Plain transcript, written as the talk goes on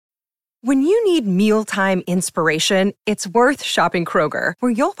When you need mealtime inspiration, it's worth shopping Kroger,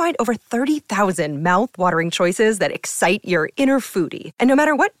 where you'll find over 30,000 mouth-watering choices that excite your inner foodie. And no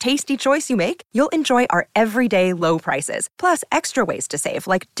matter what tasty choice you make, you'll enjoy our everyday low prices, plus extra ways to save,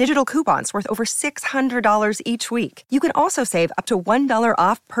 like digital coupons worth over $600 each week. You can also save up to $1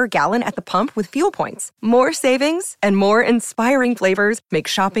 off per gallon at the pump with fuel points. More savings and more inspiring flavors make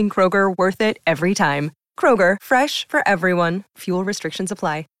shopping Kroger worth it every time. Kroger, fresh for everyone. Fuel restrictions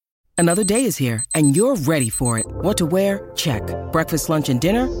apply. Another day is here, and you're ready for it. What to wear? Check. Breakfast, lunch, and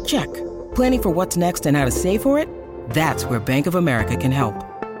dinner? Check. Planning for what's next and how to save for it? That's where Bank of America can help.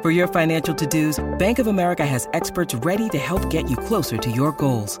 For your financial to-dos, Bank of America has experts ready to help get you closer to your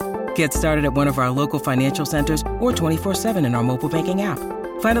goals. Get started at one of our local financial centers or 24/7 in our mobile banking app.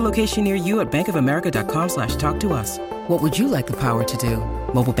 Find a location near you at bankofamerica.com/talktous. What would you like the power to do?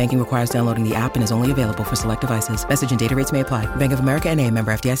 Mobile banking requires downloading the app and is only available for select devices. Message and data rates may apply. Bank of America N.A.,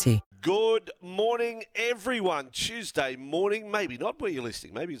 member FDIC. Good morning, everyone. Tuesday morning, maybe not where you're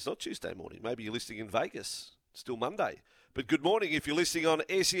listening. Maybe it's not Tuesday morning. Maybe you're listening in Vegas. Still Monday. But good morning if you're listening on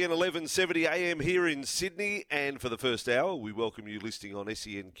SEN 1170 AM here in Sydney. And for the first hour, we welcome you listening on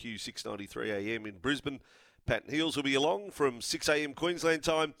SENQ 693 AM in Brisbane. Pat and Heels will be along from 6 AM Queensland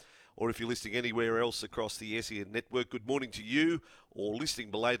time. Or if you're listening anywhere else across the SEN network, good morning to you. Or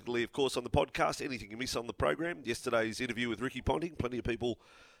listening belatedly, of course, on the podcast. Anything you miss on the program. Yesterday's interview with Ricky Ponting. Plenty of people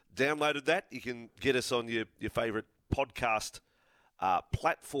downloaded that. You can get us on your favourite podcast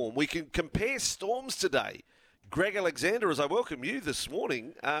platform. We can compare storms today. Greg Alexander, as I welcome you this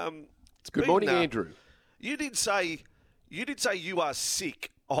morning. Good morning, Andrew. You did say you are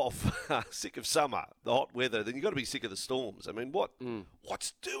sick of summer, the hot weather. Then you've got to be sick of the storms. I mean,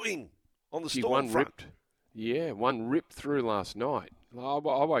 what's doing on the storm front? One ripped through last night. I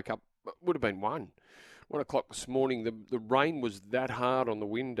woke up, it would have been 1 o'clock this morning. The rain was that hard on the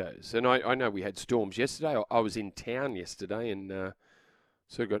windows. And I know we had storms yesterday. I was in town yesterday and I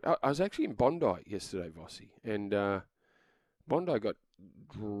was actually in Bondi yesterday, Vossi. And Bondi got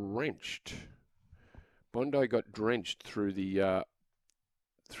drenched.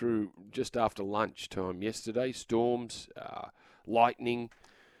 Through just after lunchtime yesterday. Storms, lightning.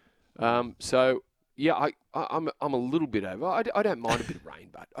 I'm a little bit over. I don't mind a bit of rain,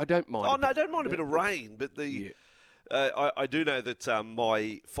 but I don't mind. Oh, no, I don't mind a bit of rain, but I do know that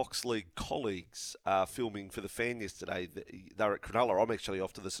my Fox League colleagues are filming for The Fan yesterday. They were at Cronulla. I'm actually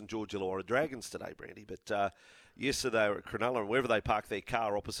off to the St George Illawarra Dragons today, Brandy. But yesterday they were at Cronulla, and wherever they park their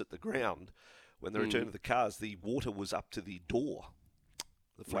car opposite the ground, when they returned to the cars, the water was up to the door.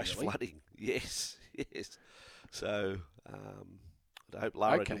 The flash flooding. Yes. So I hope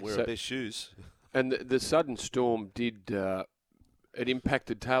Lara can wear her best shoes. And the sudden storm it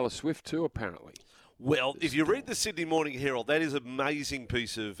impacted Taylor Swift too, apparently. Well, if you read the Sydney Morning Herald, that is an amazing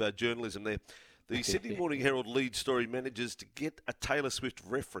piece of journalism there. The Sydney Morning Herald lead story manages to get a Taylor Swift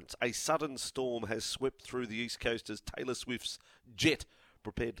reference. A sudden storm has swept through the East Coast as Taylor Swift's jet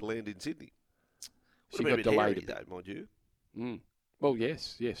prepared to land in Sydney. She got delayed a bit, though, mind you. Well,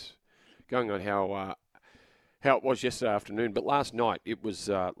 yes. Going on how it was yesterday afternoon, but last night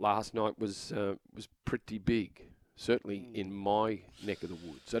was pretty big. Certainly in my neck of the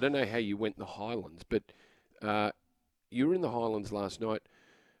woods. I don't know how you went in the Highlands, but you were in the Highlands last night.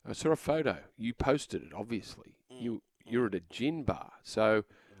 I saw a photo. You posted it, obviously. You're at a gin bar. So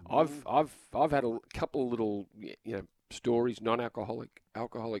I've had a couple of little stories,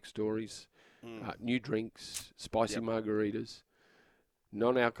 alcoholic stories, new drinks, spicy margaritas,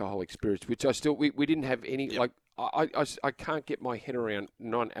 non-alcoholic spirits, which we didn't have any. Yep. I can't get my head around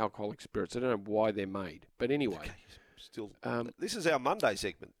non-alcoholic spirits. I don't know why they're made, but anyway. Okay. Still, this is our Monday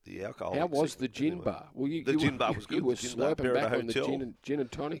segment, the alcohol. How was the gin bar? Well, the gin bar was good. You were slurping back on the gin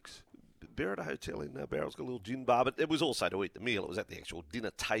and tonics. Bear at a hotel in Barrow's got a little gin bar, but it was also to eat the meal. It was at the actual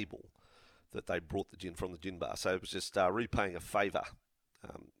dinner table that they brought the gin from the gin bar. So it was just repaying a favour.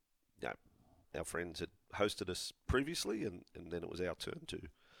 Our friends had hosted us previously, and then it was our turn to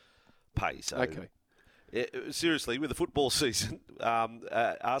pay. So okay. Seriously, with the football season,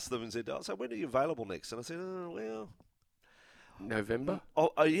 asked them and said, so when are you available next? And I said, November?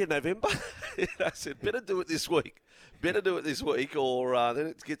 Oh yeah, November? I said, better do it this week. Or then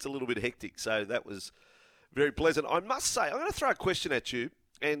it gets a little bit hectic. So that was very pleasant. I must say, I'm going to throw a question at you.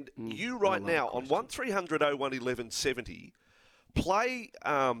 And you right now, on 1300 01 1170, play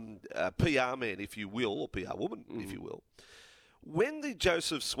PR man, if you will, or PR woman, if you will. When the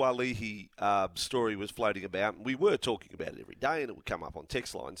Joseph Swalihi story was floating about, and we were talking about it every day, and it would come up on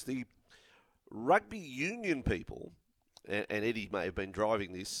text lines, the rugby union people and Eddie may have been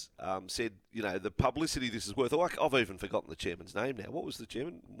driving this, said, the publicity this is worth. I've even forgotten the chairman's name now. What was the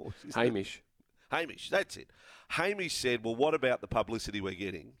chairman? What was his name? Hamish. Hamish, that's it. Hamish said, well, what about the publicity we're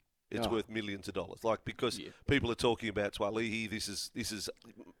getting? It's worth millions of dollars. Because people are talking about Swalihi, this is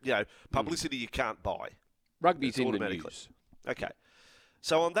publicity you can't buy. Rugby's in the news. Okay.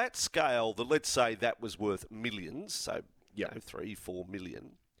 So on that scale, let's say that was worth millions, so 3-4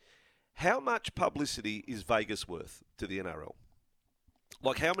 million. How much publicity is Vegas worth to the NRL?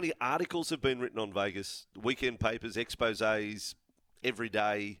 Like, how many articles have been written on Vegas? Weekend papers, exposés, every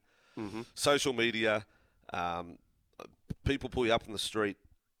day, social media, people pull you up in the street.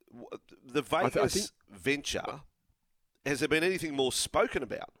 The Vegas venture, has there been anything more spoken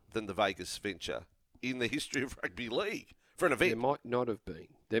about than the Vegas venture in the history of rugby league for an event? There might not have been.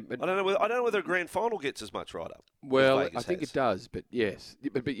 I don't know whether a grand final gets as much write-up. Well, I think it does, but yes.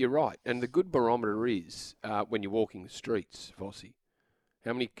 But you're right. And the good barometer is when you're walking the streets, Vossi.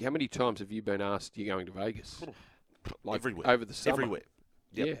 How many times have you been asked you're going to Vegas? Everywhere. Over the summer. Everywhere.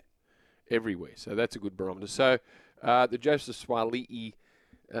 Yep. Yeah, everywhere. So that's a good barometer. So the Joseph Swalihi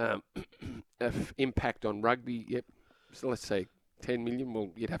impact on rugby, so let's say 10 million. Well,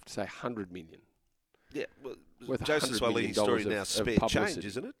 you'd have to say 100 million. Yeah, well, Joseph Swalihi's story now spare change,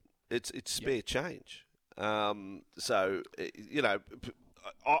 isn't it? It's spare change. So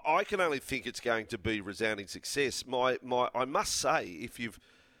I can only think it's going to be resounding success. I must say, if you've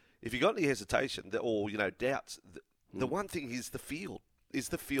got any hesitation or doubts, the one thing is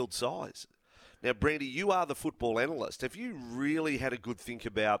the field size. Now, Brandy, you are the football analyst. Have you really had a good think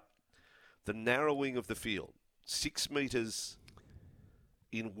about the narrowing of the field? 6 metres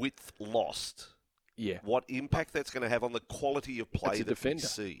in width lost. Yeah. What impact that's going to have on the quality of play that we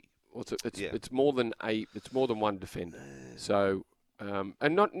see? Well, it's more than one defender. So,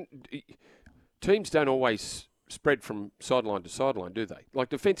 teams don't always spread from sideline to sideline, do they? Like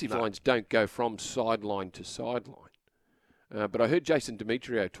defensive lines don't go from sideline to sideline. But I heard Jason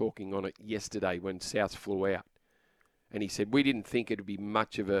Demetrio talking on it yesterday when South flew out. And he said, we didn't think it would be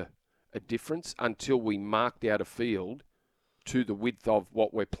much of a difference until we marked out a field to the width of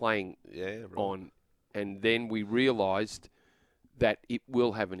what we're playing on. And then we realised that it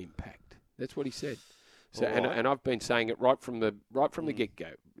will have an impact. That's what he said. So, and I've been saying it right from the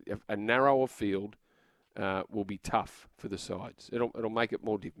get-go. A narrower field will be tough for the sides. It'll make it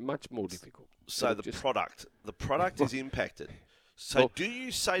much more difficult. So the product is impacted. So do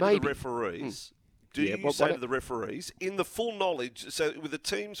you say to the referees? To the referees in the full knowledge? So with the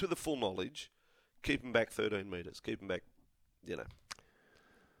teams with the full knowledge, keep them back 13 metres. Keep them back,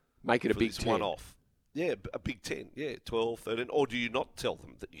 make it a big 10. One off. Yeah, a big 10. Yeah, 12, 13. Or do you not tell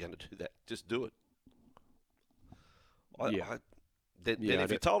them that you're going to do that? Just do it.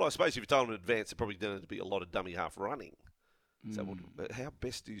 If you told them in advance, there's probably going to be a lot of dummy half running. So how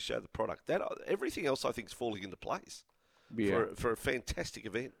best do you show the product? Everything else, I think, is falling into place for a fantastic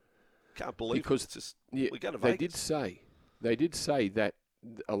event. Can't believe it. We're going to Vegas. They did say that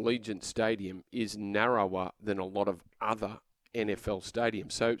Allegiant Stadium is narrower than a lot of other NFL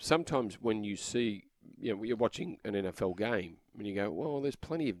stadiums. So sometimes when you see, you're watching an NFL game and you go, well, there's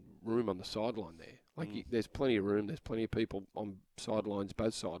plenty of room on the sideline there. There's plenty of room. There's plenty of people on sidelines,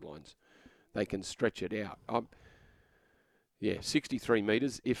 both sidelines. They can stretch it out. 63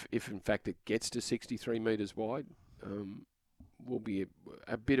 metres, if in fact it gets to 63 metres wide, will be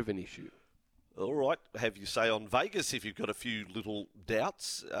a bit of an issue. All right. Have you say on Vegas if you've got a few little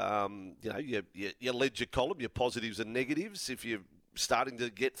doubts, your ledger column, your positives and negatives, if you're starting to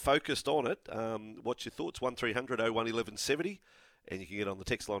get focused on it, what's your thoughts? 1300 01 1170, and you can get on the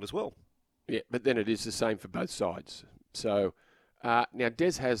text line as well. Yeah, but then it is the same for both sides. So now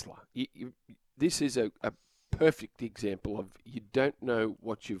Des Hasler, this is a perfect example of you don't know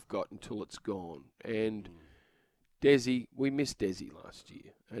what you've got until it's gone. And Desi, we missed Desi last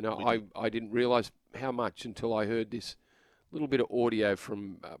year. And I didn't realise how much until I heard this little bit of audio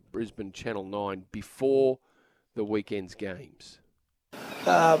from Brisbane Channel 9 before the weekend's games.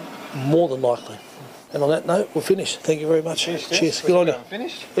 More than likely. And on that note, we're finished. Thank you very much. Cheers. Good on you.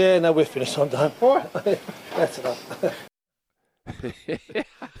 Finished? Yeah, no, we're finished. I'm done. All right. That's enough.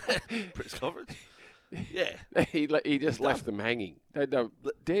 Press conference? Yeah. He just left them hanging.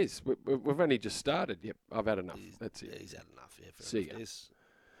 Des, we've only just started. Yep, I've had enough. That's it. Yeah, he's had enough. Yeah, see ya. Des.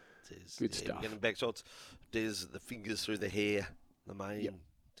 Good stuff. Getting back shots. Des, the fingers through the hair, the mane. Yep.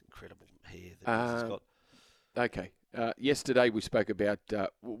 It's incredible hair that Des has got. Okay. Yesterday we spoke about,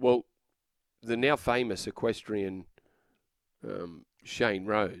 the now famous equestrian Shane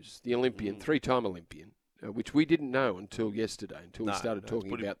Rose, the Olympian, three-time Olympian, which we didn't know until yesterday, until we started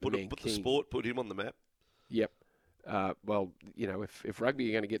talking about the man put king. The sport, put him on the map. Yep. well, if rugby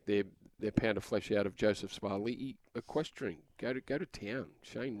are going to get their pound of flesh out of Joseph Spalletti, equestrian, go to town.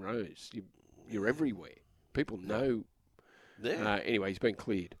 Shane Rose, you're everywhere. People know. Yeah. Anyway, he's been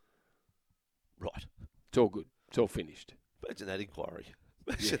cleared. Right. It's all good. It's all finished. Imagine that inquiry.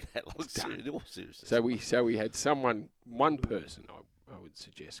 Imagine that. In all seriousness. So we had one person, I would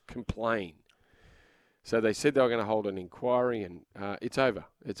suggest, complain. So they said they were going to hold an inquiry, and it's over.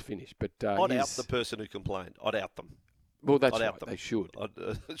 It's finished. But I'd out the person who complained. I'd out them. Well, that's I'd right. out them. They should. I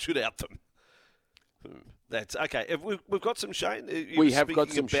should out them. That's okay. We've got some Shane. We have got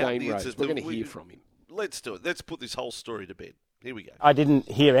some Shane Rose. We're going to hear from him. Let's do it. Let's put this whole story to bed. Here we go. I didn't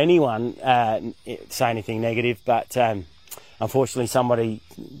hear anyone say anything negative, but unfortunately somebody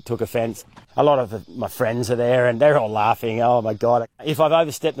took offence. A lot of my friends are there and they're all laughing. Oh, my God. If I've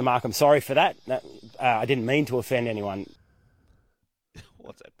overstepped the mark, I'm sorry for that. I didn't mean to offend anyone.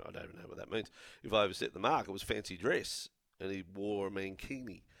 What's that? I don't even know what that means. If I overstepped the mark, it was fancy dress and he wore a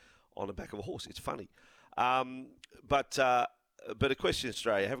mankini on the back of a horse. It's funny. But a question,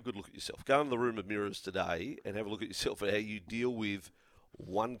 Australia, have a good look at yourself. Go in the room of mirrors today and have a look at yourself and how you deal with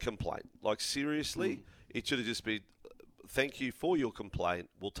one complaint. Like, seriously, it should have just been, thank you for your complaint.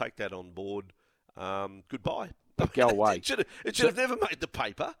 We'll take that on board. Goodbye. Go away. It should have never made the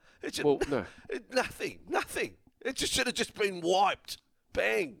paper. No. Nothing. It just should have just been wiped.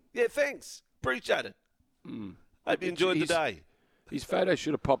 Bang. Yeah, thanks. Appreciate it. Hope you enjoyed the day. His photo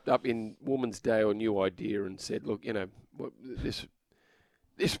should have popped up in Woman's Day or New Idea and said, "Look, this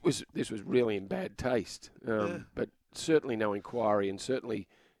was really in bad taste." But certainly no inquiry, and certainly,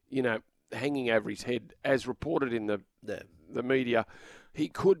 hanging over his head, as reported in the media, he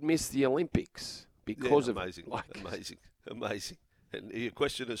could miss the Olympics because of amazing. And you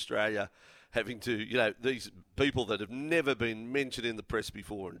question Australia having to, these people that have never been mentioned in the press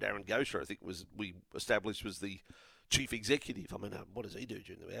before, and Darren Gosher, I think we established was the chief executive. I mean, what does he do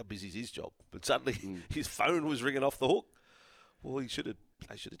during how busy is his job? But suddenly his phone was ringing off the hook. Well, they should have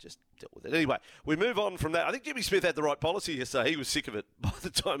just dealt with it. Anyway, we move on from that. I think Jimmy Smith had the right policy yesterday. He was sick of it by the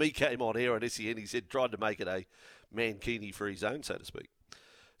time he came on air on SEN. He said tried to make it a mankini for his own, so to speak.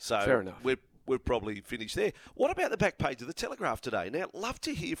 So fair enough. We're probably finished there. What about the back page of the Telegraph today? Now, love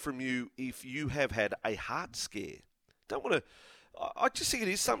to hear from you if you have had a heart scare. Don't want to. I just think it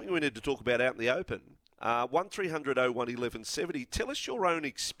is something we need to talk about out in the open. 1300 01 1170. Tell us your own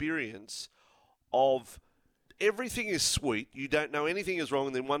experience of everything is sweet. You don't know anything is wrong,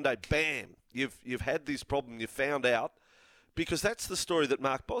 and then one day, bam, you've had this problem. You found out, because that's the story that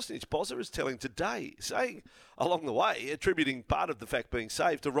Mark Bozza is telling today, saying along the way, attributing part of the fact being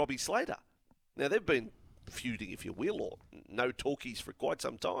saved to Robbie Slater. Now they've been feuding, if you will, or no talkies for quite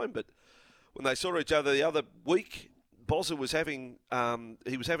some time. But when they saw each other the other week, Bozza was having,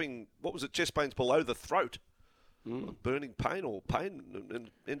 what was it, chest pains below the throat, burning pain and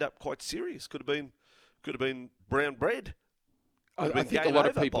end up quite serious. Could have been brown bread. I think a lot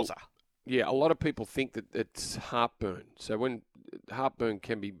of people, Bozza. A lot of people think that it's heartburn. So when heartburn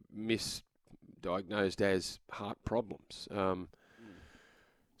can be misdiagnosed as heart problems.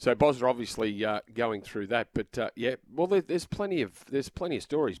 So Bozza obviously going through that, but there's plenty of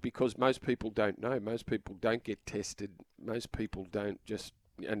stories, because most people don't know. Most people don't get tested. Most people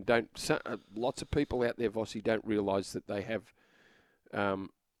lots of people out there, Vossi, don't realise that they have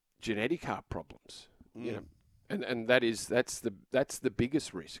genetic heart problems. And that's the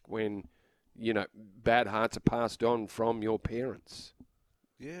biggest risk when bad hearts are passed on from your parents.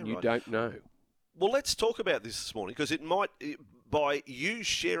 Yeah, you don't know. Well, let's talk about this morning, because by you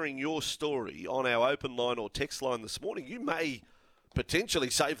sharing your story on our open line or text line this morning, you may potentially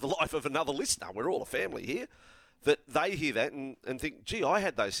save the life of another listener. We're all a family here. That they hear that and think, gee, I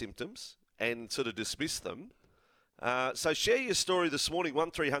had those symptoms, and sort of dismiss them. So share your story this morning,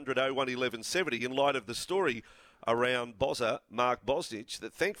 1300 01 1170, in light of the story around Bozza, Mark Bosnich,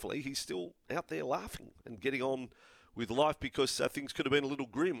 that thankfully he's still out there laughing and getting on with life, because things could have been a little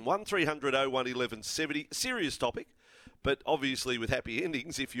grim. 1300 01 1170, serious topic, but obviously with happy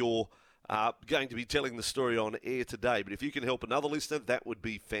endings if you're going to be telling the story on air today. But if you can help another listener, that would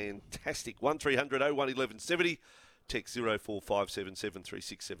be fantastic. 1300 01 1170, text 0457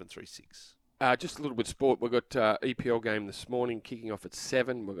 736 736. Just a little bit of sport. We've got EPL game this morning kicking off at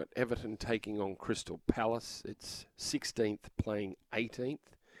 7. We've got Everton taking on Crystal Palace. It's 16th playing 18th.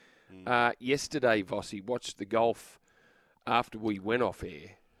 Yesterday, Vossi, watched the golf after we went off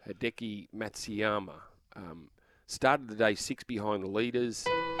air. Hideki Matsuyama started the day 6 behind the leaders,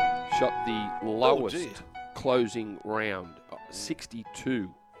 shot the lowest closing round,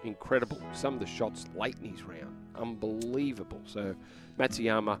 62. Incredible. Some of the shots late in his round. Unbelievable. So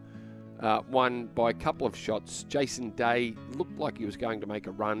Matsuyama won by a couple of shots. Jason Day looked like he was going to make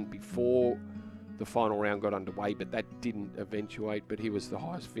a run before the final round got underway, but that didn't eventuate. But he was the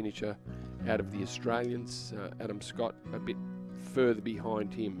highest finisher out of the Australians. Adam Scott a bit further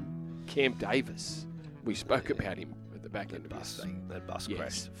behind him. Cam Davis, we spoke about him at the back end of yesterday. That bus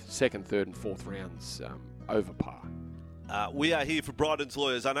crashed. Second, third and fourth rounds over par. We are here for Bryden's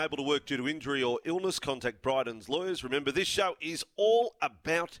Lawyers. Unable to work due to injury or illness, contact Bryden's Lawyers. Remember, this show is all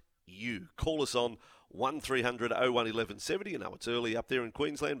about you. Call us on 1300 01 1170. You know it's early up there in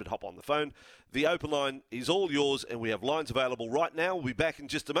Queensland, but hop on the phone. The open line is all yours, and we have lines available right now. We'll be back in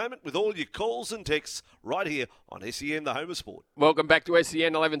just a moment with all your calls and texts right here on SEN, the home of sport. Welcome back to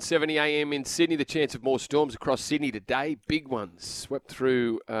SEN, 1170 AM in Sydney. The chance of more storms across Sydney today. Big ones swept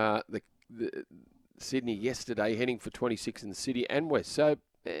through the Sydney yesterday, heading for 26 in the city and west. So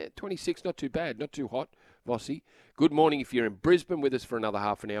 26, not too bad, not too hot, Vossi. Good morning if you're in Brisbane with us for another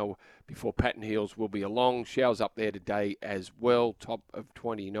half an hour before Patton Hills will be along. Showers up there today as well, top of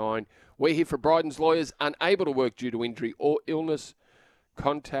 29. We're here for Bryden's Lawyers. Unable to work due to injury or illness,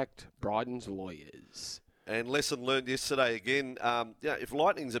 contact Bryden's Lawyers. And lesson learned yesterday again, if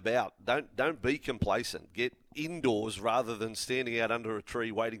lightning's about, don't be complacent. Get indoors rather than standing out under a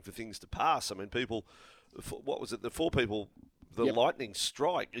tree waiting for things to pass. I mean, people, what was it, the four people, the lightning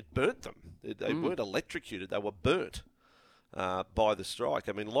strike, it burnt them. They weren't electrocuted, they were burnt by the strike.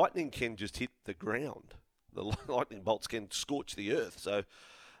 I mean, lightning can just hit the ground. The lightning bolts can scorch the earth. So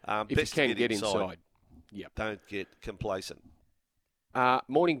if best you can to get inside. Yep. Don't get complacent.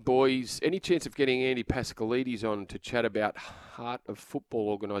 Morning, boys. Any chance of getting Andy Pascalides on to chat about Heart of Football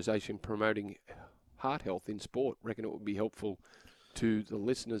organisation promoting heart health in sport? Reckon it would be helpful to the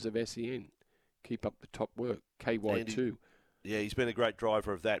listeners of SEN. Keep up the top work. KY2. Yeah, he's been a great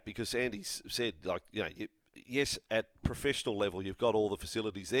driver of that because Andy's said, yes, at professional level you've got all the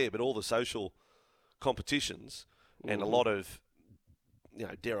facilities there, but all the social competitions and a lot of,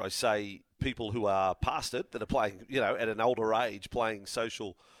 dare I say, people who are past it that are playing, at an older age, playing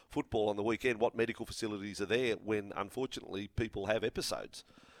social football on the weekend. What medical facilities are there when, unfortunately, people have episodes?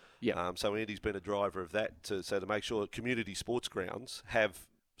 Yeah. So Andy's been a driver of that to make sure community sports grounds have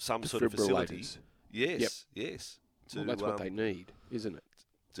some sort of facility. Yes, yes. Well, that's what they need, isn't it?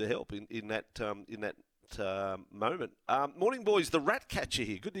 To help in that moment. Morning, boys. The Rat Catcher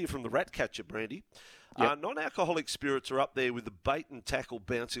here. Good to hear from the Rat Catcher, Brandy. Yep. Non-alcoholic spirits are up there with the bait and tackle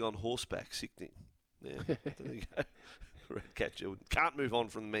bouncing on horseback. Sickening. Yeah, there you go. Rat Catcher. Can't move on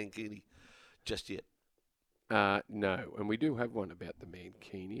from the Mankini just yet. No, and we do have one about the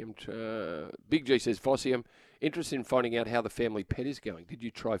Mankini. Big G says, Fossey, I'm interested in finding out how the family pet is going. Did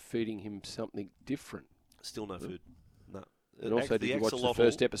you try feeding him something different? Still no food. No. And also, did you watch the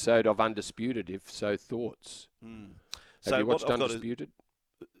first episode of Undisputed? If so, thoughts? Have you watched Undisputed?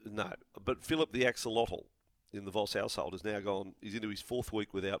 No, but Philip the Axolotl in the Voss household is now gone. He's into his fourth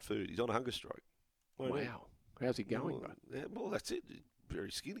week without food. He's on a hunger stroke. Wow. How's he going, well, that's it. He's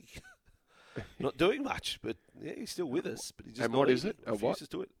very skinny. Not doing much, but he's still with us. But he just and what is it? A what?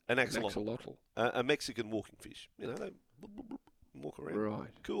 To it. An axolotl. A Mexican walking fish. They walk around. Right.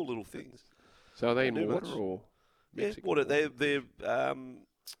 Cool little things. So are they in water or? Mexican water. They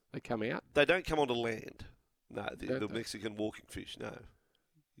come out. They don't come onto land. No, the Mexican walking fish. No,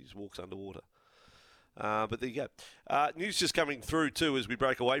 he just walks underwater. But there you go. News just coming through too as we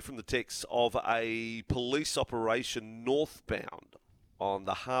break away from the text of a police operation northbound on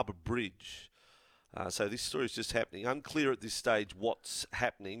the Harbour Bridge. So this story is just happening. Unclear at this stage what's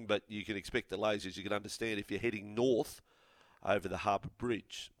happening, but you can expect delays, as you can understand, if you're heading north over the Harbour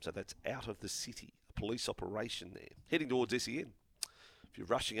Bridge. So that's out of the city. A police operation there. Heading towards SEN. If you're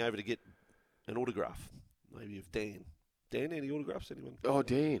rushing over to get an autograph, maybe of Dan. Dan, any autographs? Anyone? Oh,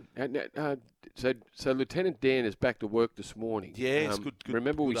 Dan. So Lieutenant Dan is back to work this morning. Yeah, it's good.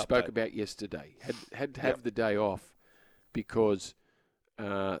 Remember we spoke about yesterday. Had to have the day off because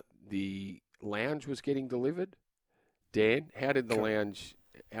the lounge was getting delivered. Dan, how did the lounge?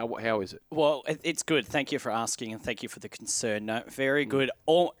 How is it? Well, it's good. Thank you for asking and thank you for the concern. No, very good.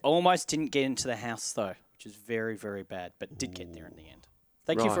 Almost didn't get into the house though, which is very, very bad, but did get there in the end.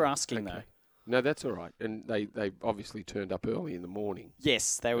 Thank you for asking though. No, that's all right. And they obviously turned up early in the morning.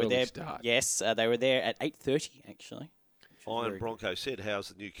 Yes, they were there. Start. Yes, they were there at 8:30 actually. Iron Bronco said, "How's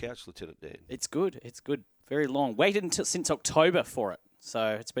the new couch, Lieutenant Dan?" It's good. It's good. Very long. Waited since October for it,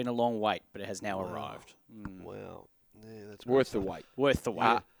 so it's been a long wait, but it has now arrived. Wow, yeah, that's worth the wait. Worth the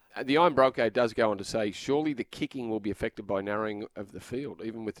wait. The Iron Bronco does go on to say, surely the kicking will be affected by narrowing of the field,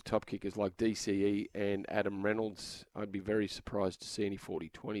 even with the top kickers like DCE and Adam Reynolds. I'd be very surprised to see any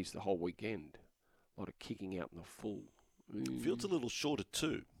 40-20s the whole weekend. A lot of kicking out in the full. Field's a little shorter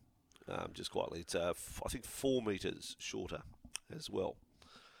too. just quietly. It's, I think, 4 metres shorter as well.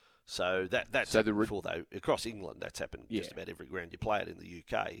 So that's happened before, though. Across England, that's happened just about every ground you play it in the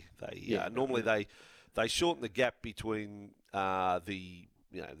UK. They shorten the gap between the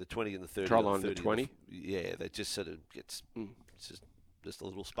 20 and the 30. Trial line to 20? Yeah, they just sort of gets just a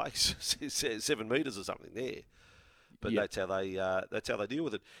little space, 7 metres or something there. But that's how they deal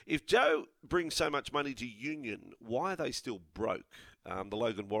with it. If Joe brings so much money to Union, why are they still broke? The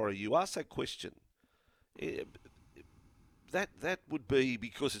Logan Warrior, you asked that question. That would be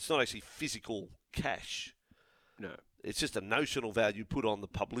because it's not actually physical cash. No. It's just a notional value put on the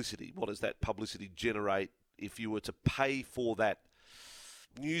publicity. What does that publicity generate? If you were to pay for that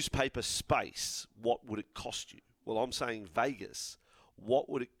newspaper space, what would it cost you? Well, I'm saying Vegas. What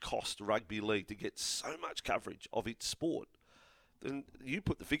would it cost rugby league to get so much coverage of its sport? Then you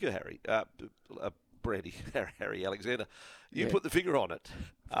put the figure, Harry. Brandy, Harry Alexander. You put the figure on it.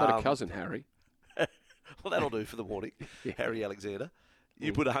 I've got a cousin, Harry. Well, that'll do for the morning. Harry Alexander.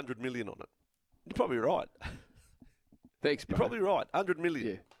 You put 100 million on it. You're probably right. Thanks, bro. You're probably right. 100 million.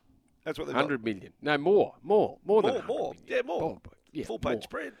 Yeah. That's what they've 100 million. No, more than 100 more. million. Yeah, more. Yeah, Full-page more.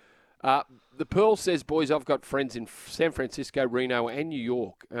 spread. The Pearl says, boys, I've got friends in San Francisco, Reno, and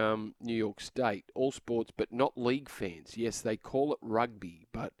New York State, all sports, but not league fans. Yes, they call it rugby,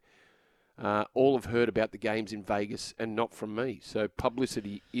 but all have heard about the games in Vegas and not from me. So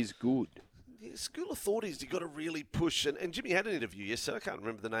publicity is good. Yeah, school authorities, you've got to really push. And Jimmy had an interview yesterday. I can't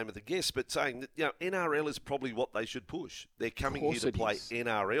remember the name of the guest, but saying that NRL is probably what they should push. They're coming here to play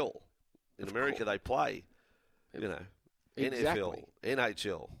NRL. In America, they play, NFL,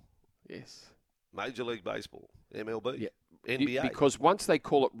 NHL. Yes. Major League Baseball, MLB, Yeah. NBA. Because once they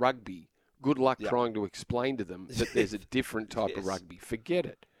call it rugby, good luck trying to explain to them that there's a different type of rugby. Forget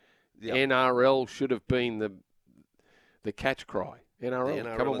it. Yep. NRL should have been the catch cry.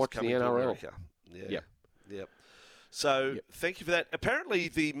 NRL. Come and watch the NRL. Yeah. Yep. So thank you for that. Apparently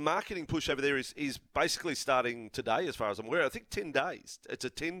the marketing push over there is basically starting today, as far as I'm aware. I think 10 days. It's a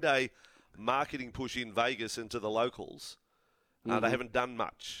 10-day marketing push in Vegas into the locals. They haven't done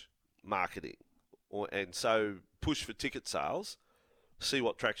much marketing, and so push for ticket sales. See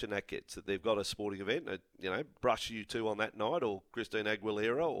what traction that gets. That they've got a sporting event, brush you two on that night, or Christine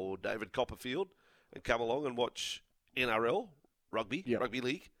Aguilera or David Copperfield, and come along and watch NRL rugby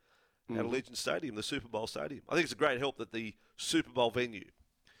league at Allegiant Stadium, the Super Bowl stadium. I think it's a great help that the Super Bowl venue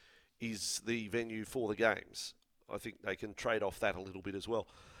is the venue for the games. I think they can trade off that a little bit as well.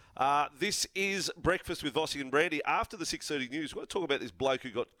 This is Breakfast with Vossi and Brandy. After the 6:30 news, we're going to talk about this bloke who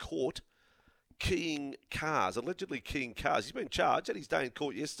got caught allegedly keying cars. He's been charged. Had his day in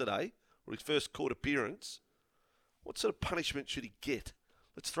court yesterday, or his first court appearance. What sort of punishment should he get?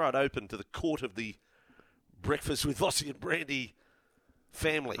 Let's throw it open to the court of the Breakfast with Vossi and Brandy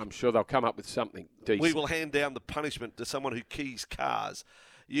family. I'm sure they'll come up with something decent. We will hand down the punishment to someone who keys cars.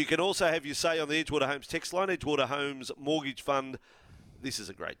 You can also have your say on the Edgewater Homes text line, Edgewater Homes Mortgage Fund. This is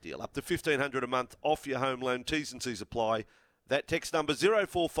a great deal. Up to $1,500 a month off your home loan. T's and C's apply. That text number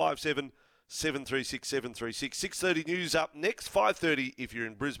 0457 736 736. 6:30 news up next. 5:30 if you're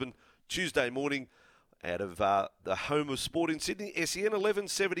in Brisbane. Tuesday morning out of the home of sport in Sydney. SEN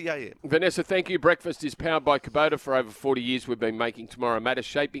 1170 AM. Vanessa, thank you. Breakfast is powered by Kubota. For over 40 years, we've been making tomorrow matter,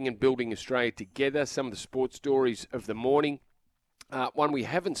 shaping and building Australia together. Some of the sports stories of the morning. One we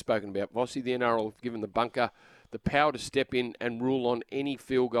haven't spoken about, Vossi, the NRL have given the bunker the power to step in and rule on any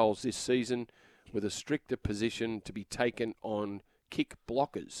field goals this season with a stricter position to be taken on kick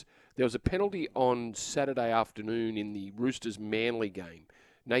blockers. There was a penalty on Saturday afternoon in the Roosters-Manly game.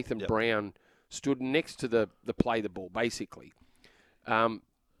 Nathan Brown stood next to the play the ball, basically.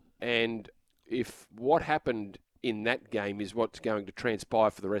 And if what happened in that game is what's going to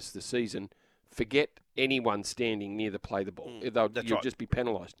transpire for the rest of the season, forget anyone standing near the play the ball. You'll just be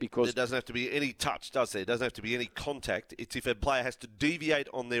penalised because there doesn't have to be any touch, does there? There doesn't have to be any contact. It's if a player has to deviate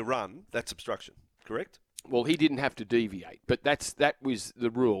on their run, that's obstruction. Correct? Well, he didn't have to deviate, but that was the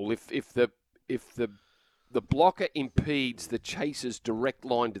rule. If the blocker impedes the chaser's direct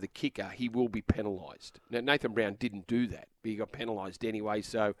line to the kicker, he will be penalised. Now Nathan Brown didn't do that, but he got penalised anyway.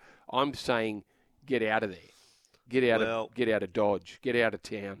 So I'm saying, get out of there. Get out of Dodge. Get out of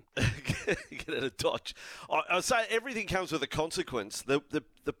town. Get out of Dodge. I say everything comes with a consequence.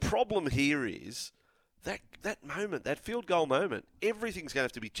 The problem here is that moment, that field goal moment, everything's going to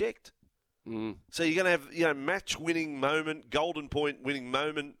have to be checked. So you're going to have match-winning moment, golden point winning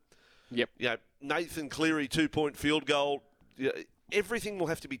moment. Yep. Nathan Cleary 2-point field goal. Everything will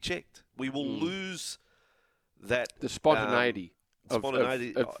have to be checked. We will lose that the spontaneity. Of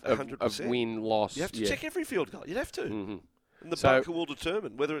 100%. Of win-loss. You have to check every field goal. You'd have to. And the bunker will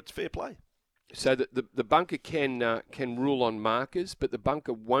determine whether it's fair play. So the bunker can rule on markers, but the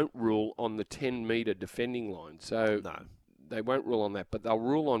bunker won't rule on the 10-metre defending line. So they won't rule on that, but they'll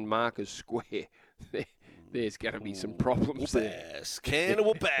rule on markers square. There's going to be some problems there. Can of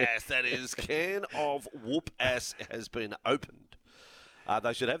whoop ass, that is. Can of whoop ass has been opened.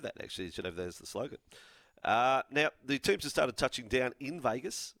 They should have that, actually. They should have that as the slogan. Now, the teams have started touching down in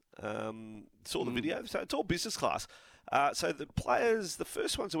Vegas. Saw the video. So it's all business class. So the players, the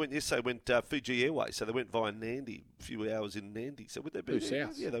first ones who went yesterday went Fiji Airways. So they went via Nandi, a few hours in Nandi. So would they be there?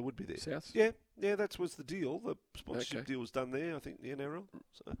 South. Yeah, they would be there. South? Yeah, that was the deal. The sponsorship deal was done there, I think, the NRL.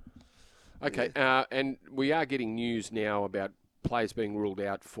 So. Okay, and we are getting news now about players being ruled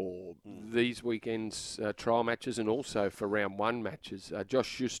out for these weekend's trial matches and also for round 1 matches. Josh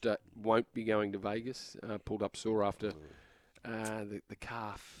Schuster won't be going to Vegas, pulled up sore after the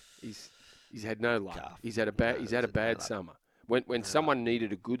calf. He's had no luck. Calf. He's had a bad summer. When someone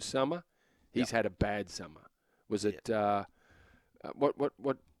needed a good summer, he's had a bad summer. Was it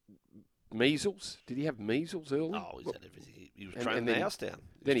what measles? Did he have measles early? Oh, he's had everything. He was training the house down.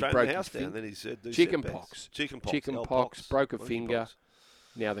 Then he broke his finger. Then he said Chicken pox, broke a finger. Pox.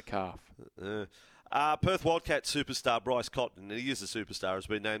 Now the calf. Perth Wildcats superstar Bryce Cotton, and he is a superstar, has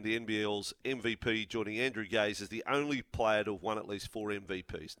been named the NBL's MVP, joining Andrew Gaze as the only player to have won at least 4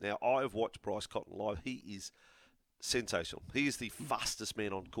 MVPs. Now, I have watched Bryce Cotton live. He is sensational. He is the fastest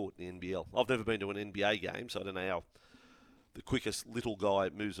man on court in the NBL. I've never been to an NBA game, so I don't know how the quickest little guy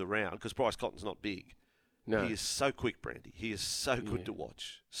moves around, because Bryce Cotton's not big. No. He is so quick, Brandy. He is so good to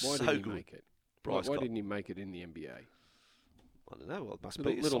watch. Why so didn't good. he make it? Bryce Why Cotton. didn't he make it in the NBA? I don't know. Well, it must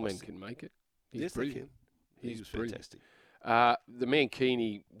Little, be little men can make it. He's yes, brilliant. they can. He was brilliant. fantastic. The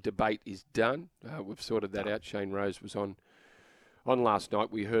Mankini debate is done. We've sorted that out. Shane Rose was on last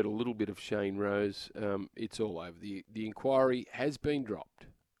night. We heard a little bit of Shane Rose. It's all over. The inquiry has been dropped.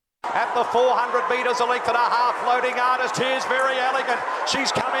 At the 400 metres, a length and a half, floating artist. Here's Very Elegant. She's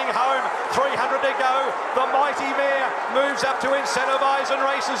coming home. 300 to go. The mighty mare moves up to incentivise and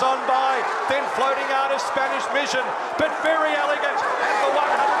races on by. Then floating artist, Spanish Mission. But Very Elegant at the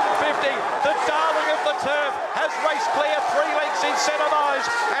 150. The darling of the turf has raced clear. 3 lengths incentivise.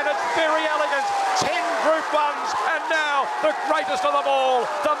 And it's Very Elegant. 10 Group 1s. And now the greatest of them all,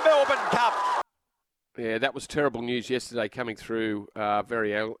 the Melbourne Cup. Yeah, that was terrible news yesterday coming through.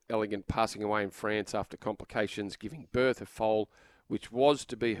 Very Elegant passing away in France after complications, giving birth a foal, which was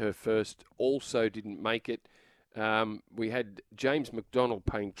to be her first, also didn't make it. We had James McDonald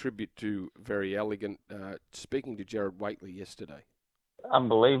paying tribute to Very Elegant, speaking to Gerard Whateley yesterday.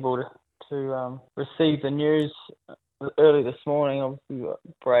 Unbelievable to receive the news early this morning. Obviously,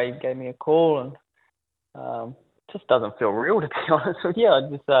 Brave gave me a call, and just doesn't feel real, to be honest with you.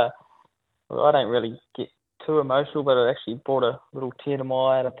 I don't really get too emotional, but it actually brought a little tear to my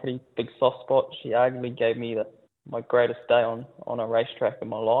eye. I had a pretty big soft spot. She arguably gave me my greatest day on a racetrack in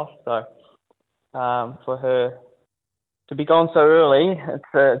my life. So for her to be gone so early,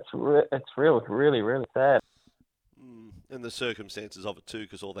 it's really, really sad. And the circumstances of it too,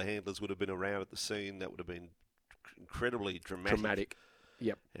 because all the handlers would have been around at the scene. That would have been incredibly dramatic.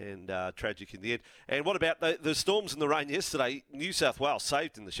 Yep. And tragic in the end. And what about the storms and the rain yesterday? New South Wales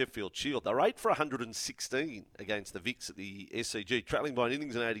saved in the Sheffield Shield. They were 8 for 116 against the Vicks at the SCG, trailing by an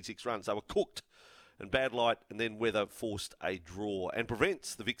innings and 86 runs. They were cooked, and bad light and then weather forced a draw and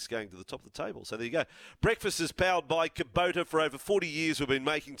prevents the Vicks going to the top of the table. So there you go. Breakfast is powered by Kubota. For over 40 years, we've been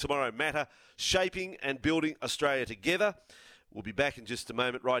making tomorrow matter, shaping and building Australia together. We'll be back in just a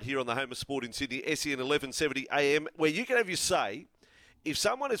moment right here on the home of sport in Sydney, SEN 1170 AM, where you can have your say. If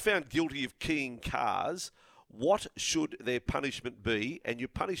someone is found guilty of keying cars, what should their punishment be? And your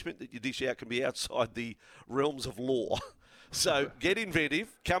punishment that you dish out can be outside the realms of law. So get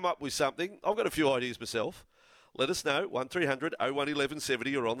inventive, come up with something. I've got a few ideas myself. Let us know, 1300 01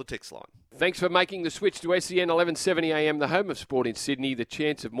 1170 or on the text line. Thanks for making the switch to SEN 1170 AM, the home of sport in Sydney. The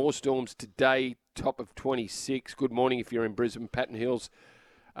chance of more storms today, top of 26. Good morning if you're in Brisbane, Patton Hills.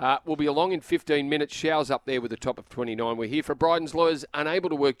 We'll be along in 15 minutes. Showers up there with a top of 29. We're here for Bryden's Lawyers. Unable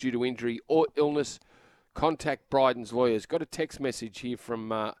to work due to injury or illness, contact Bryden's Lawyers. Got a text message here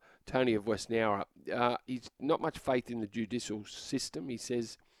from Tony of West Nowra. He's not much faith in the judicial system. He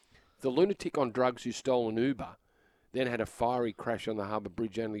says, the lunatic on drugs who stole an Uber, then had a fiery crash on the Harbour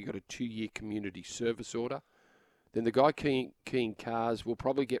Bridge, only got a 2-year community service order. Then the guy keying cars will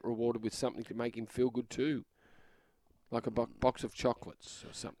probably get rewarded with something to make him feel good too. Like a box of chocolates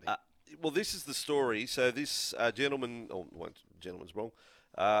or something. Well, this is the story. So this gentleman's wrong.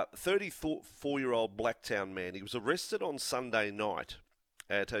 34-year-old Blacktown man. He was arrested on Sunday night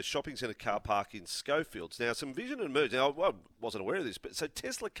at a shopping centre car park in Schofields. Now, some vision emerged. Now, I wasn't aware of this, but so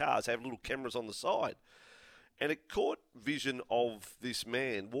Tesla cars have little cameras on the side. And it caught vision of this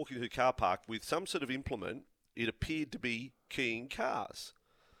man walking through the car park with some sort of implement. It appeared to be keying cars.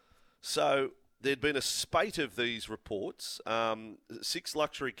 So there'd been a spate of these reports, 6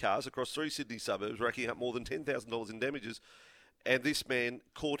 luxury cars across 3 Sydney suburbs, racking up more than $10,000 in damages, and this man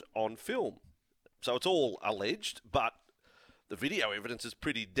caught on film. So it's all alleged, but the video evidence is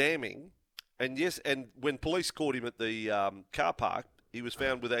pretty damning. And yes, and when police caught him at the car park, he was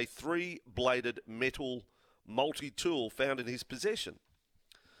found with a 3-bladed metal multi-tool found in his possession.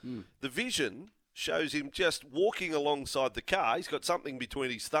 The vision shows him just walking alongside the car. He's got something between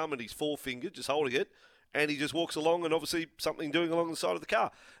his thumb and his forefinger, just holding it, and he just walks along and obviously something doing along the side of the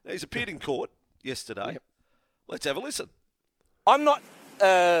car. Now, he's appeared in court yesterday. Yep. Let's have a listen. I'm not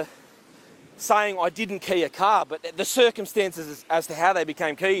saying I didn't key a car, but the circumstances as to how they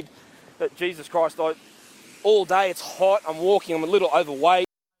became keyed, but Jesus Christ, all day it's hot, I'm walking, I'm a little overweight.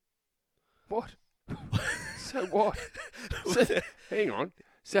 What? So what? Hang on.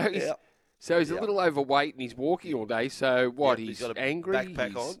 So he's a little overweight and he's walking all day. So what? Yep, he's got a angry.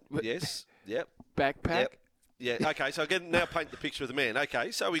 Backpack on. Yes. Yep. Backpack. Yep. Yeah. Okay. So again, now paint the picture of the man.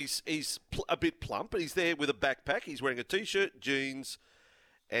 Okay. So he's a bit plump, but he's there with a backpack. He's wearing a t-shirt, jeans,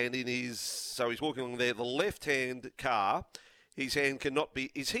 and so he's walking along there. The left-hand car, his hand cannot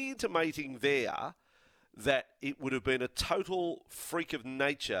be. Is he intimating there that it would have been a total freak of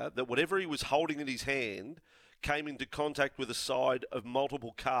nature that whatever he was holding in his hand came into contact with the side of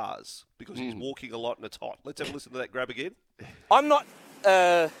multiple cars because he's walking a lot and it's hot? Let's have a listen to that grab again. I'm not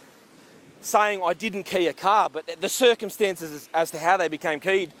saying I didn't key a car, but the circumstances as to how they became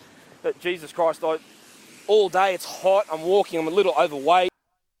keyed, but Jesus Christ, all day it's hot, I'm walking, I'm a little overweight.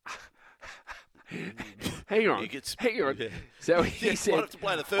 Hang on. Yeah. So he said,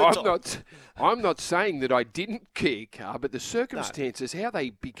 I'm not saying that I didn't key a car, but the circumstances, how they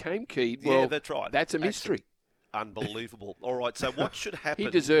became keyed, well, that's right. That's a mystery. Unbelievable. All right, so what should happen? He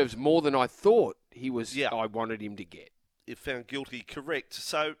deserves more than I thought I wanted him to get. If found guilty, correct.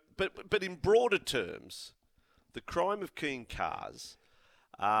 So, but in broader terms, the crime of keying cars,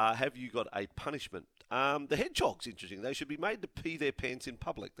 have you got a punishment? The hedgehog's interesting. They should be made to pee their pants in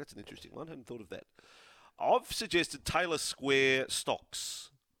public. That's an interesting one. I hadn't thought of that. I've suggested Taylor Square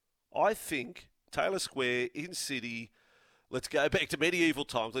stocks. I think Taylor Square in City, let's go back to medieval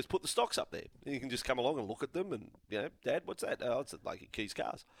times. Let's put the stocks up there. And you can just come along and look at them and, Dad, what's that? Oh, it's like it keys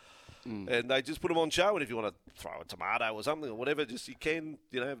cars. And they just put them on show. And if you want to throw a tomato or something or whatever, just you can,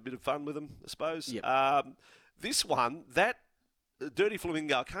 have a bit of fun with them, I suppose. Yep. This one, that Dirty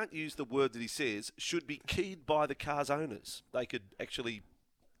Flamingo, I can't use the word that he says, should be keyed by the car's owners. They could actually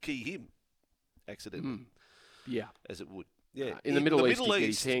key him accidentally. Yeah. As it would. Yeah. In the Middle East, he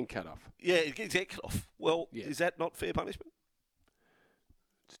gets his hand cut off. Yeah, he gets his hand cut off. Well, is that not fair punishment?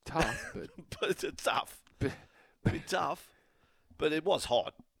 It's tough, but... but it's tough. Bit tough. But it was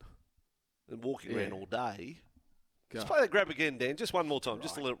hot. And walking around all day. Let's play that grab again, Dan. Just one more time. Right.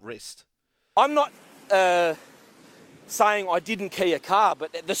 Just a little rest. I'm not saying I didn't key a car,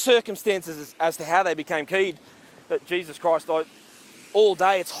 but the circumstances as to how they became keyed, but Jesus Christ, all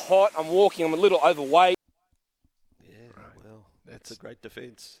day it's hot, I'm walking, I'm a little overweight. Yeah, well, that's a great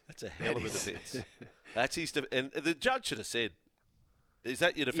defence. That's a hell of a defence. That's his and the judge should have said, is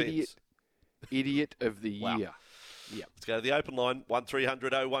that your defence? Idiot of the year. Yeah. Let's go to the open line,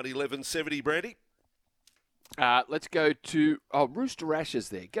 1300 01 1170, Brandy. Let's go to... Rooster Ash is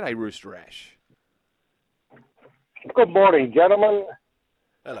there. G'day, Rooster Ash. Good morning, gentlemen.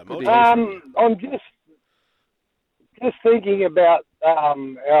 Hello, Mike. I'm just thinking about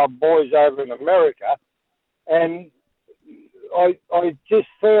our boys over in America, and I just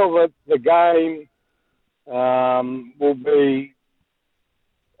feel that the game will be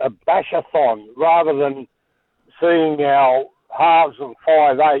a bashathon rather than seeing our halves and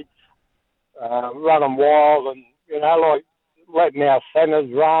 5/8 running wild and, like letting our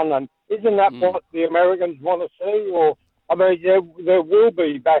centres run. And isn't that what the Americans want to see? Or, I mean, there will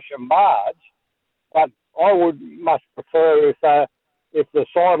be bash and barge, but I much prefer if the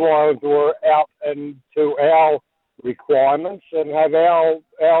sidelines were out and to our requirements and have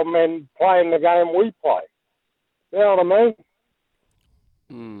our men playing the game we play. You know what I mean?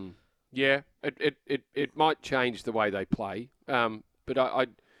 Yeah, it might change the way they play, but I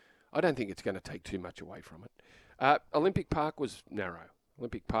don't think it's going to take too much away from it. Olympic Park was narrow.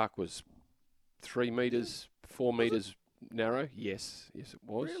 Olympic Park was 3 metres, 4 metres narrow. Yes, it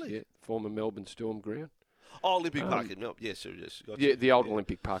was. Really? Yeah, former Melbourne Storm ground. Oh, Olympic Park in Melbourne. Yes, sir. Yes. Yeah, the old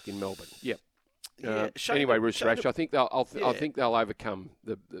Olympic Park in Melbourne. Yep. Anyway, Rooster Ash, I think they'll overcome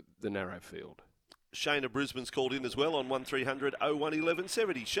the narrow field. Shane of Brisbane's called in as well on 1300 01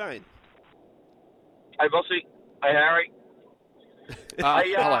 1170. Shane. Hey, Bossy. Hey, Harry.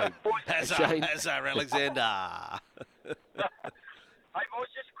 Hello. Shane. Hazar Alexander. Hey,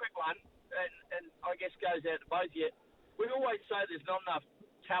 boys, just a quick one, and I guess goes out to both of you. We always say there's not enough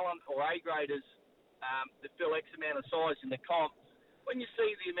talent or A-graders to fill X amount of size in the comp. When you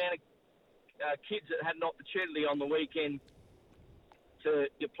see the amount of kids that had an opportunity on the weekend to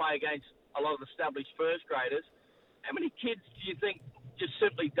play against a lot of established first graders, how many kids do you think just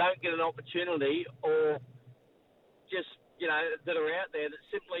simply don't get an opportunity, or just, that are out there that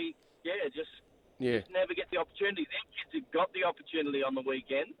simply, just never get the opportunity? Them kids have got the opportunity on the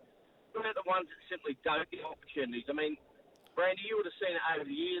weekend. What about the ones that simply don't get opportunities? I mean, Brandy, you would have seen it over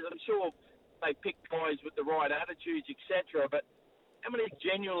the years. I'm sure they pick guys with the right attitudes, etc. But how many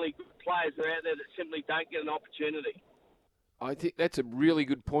genuinely good players are out there that simply don't get an opportunity? I think that's a really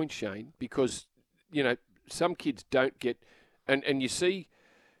good point, Shane, because, some kids don't get, and you see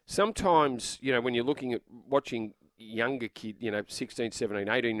sometimes, when you're looking at watching younger kid, 16, 17,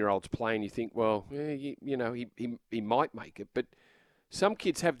 18-year-olds play, and you think, well, he might make it. But some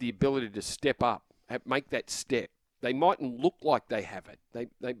kids have the ability to step up, make that step. They mightn't look like they have it.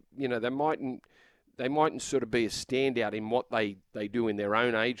 They mightn't sort of be a standout in what they do in their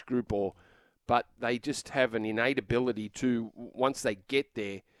own age group, but they just have an innate ability to, once they get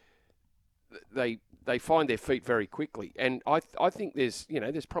there, they find their feet very quickly. And I think there's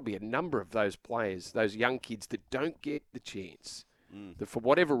probably a number of those players, those young kids that don't get the chance, that for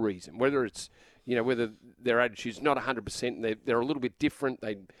whatever reason, whether it's, whether their attitude's not 100% and they're a little bit different,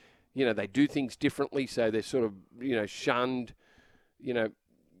 they do things differently, so they're sort of, shunned.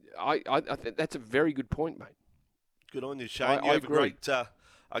 I think that's a very good point, mate. Good on you, Shane. You have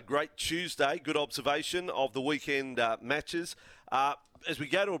a great Tuesday. Good observation of the weekend matches. As we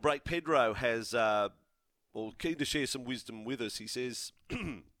go to a break, Pedro has, keen to share some wisdom with us. He says,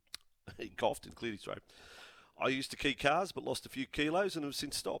 he coughed and cleared his throat. I used to key cars, but lost a few kilos and have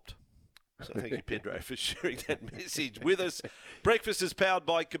since stopped. So thank you, Pedro, for sharing that message with us. Breakfast is powered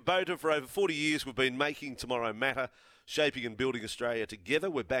by Kubota. For over 40 years, we've been making tomorrow matter, shaping and building Australia together.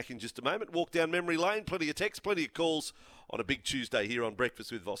 We're back in just a moment. Walk down memory lane. Plenty of texts, plenty of calls on a big Tuesday here on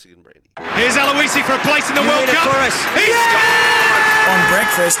Breakfast with Vossi and Brandy. Here's Aloisi for a place in the World Cup. For us. He's scored! On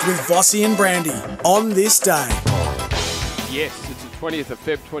Breakfast with Vossi and Brandy on this day. Yes, it's the 20th of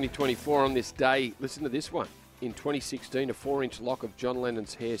Feb 2024 on this day. Listen to this one. In 2016, a 4-inch lock of John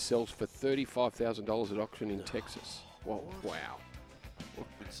Lennon's hair sells for $35,000 at auction in Texas. Wow.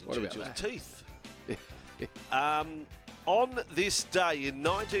 What about that? Teeth. On this day in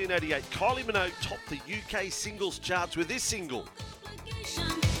 1988, Kylie Minogue topped the UK singles charts with this single.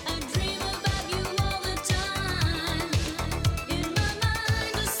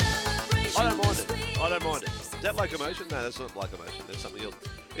 I don't mind it. Is that Locomotion? No, that's not Locomotion. That's something else.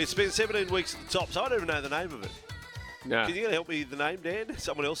 It's been 17 weeks at the top, so I don't even know the name of it. No. Can you help me with the name, Dan?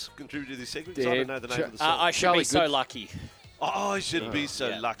 Someone else contributed to this segment? Dan, I don't know the name of the song. I should be so lucky. Oh, I should be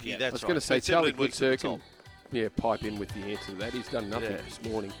so lucky. Yeah. That's I was going to say, Charlie Goodser can pipe in with the answer to that. He's done nothing this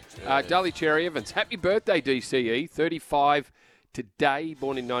morning. Dully Cherry Evans, happy birthday, DCE. 35 today,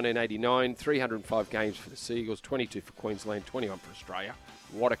 born in 1989. 305 games for the Seagulls, 22 for Queensland, 21 for Australia.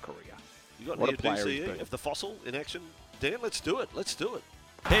 What a career. You got what a player DCE of the fossil in action? Dan, let's do it.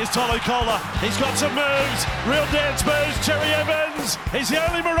 Here's Tolu Kola. He's got some moves. Real dance moves. Cherry Evans. He's the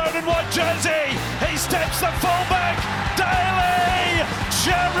only maroon and white jersey. He steps the fullback. Daly.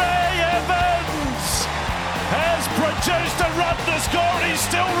 Cherry Evans has produced a run to score, and he's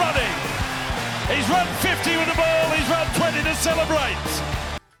still running. He's run 50 with the ball. He's run 20 to celebrate.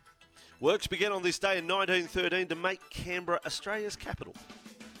 Works began on this day in 1913 to make Canberra Australia's capital.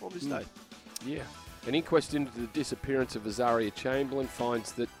 On this day. Yeah. An inquest into the disappearance of Azaria Chamberlain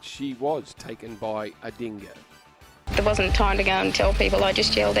finds that she was taken by a dingo. There wasn't time to go and tell people. I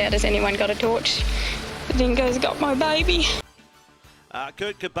just yelled out, has anyone got a torch? The dingo's got my baby.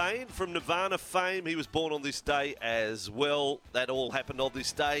 Kurt Cobain from Nirvana fame. He was born on this day as well. That all happened on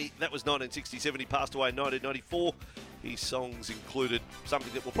this day. That was 1967. He passed away in 1994. His songs included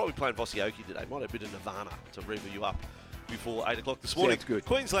something that we'll probably play in Vosioki today. Might have a bit of Nirvana to rev you up before 8 o'clock this morning. Sounds good.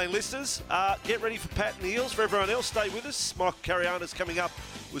 Queensland listeners, get ready for Pat and the Eels. For everyone else, stay with us. Michael Cariana's coming up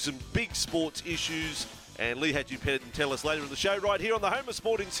with some big sports issues. And Lee Hadji Pettit can tell us later in the show right here on the home of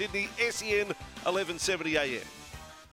sport in Sydney, SEN 1170 AM.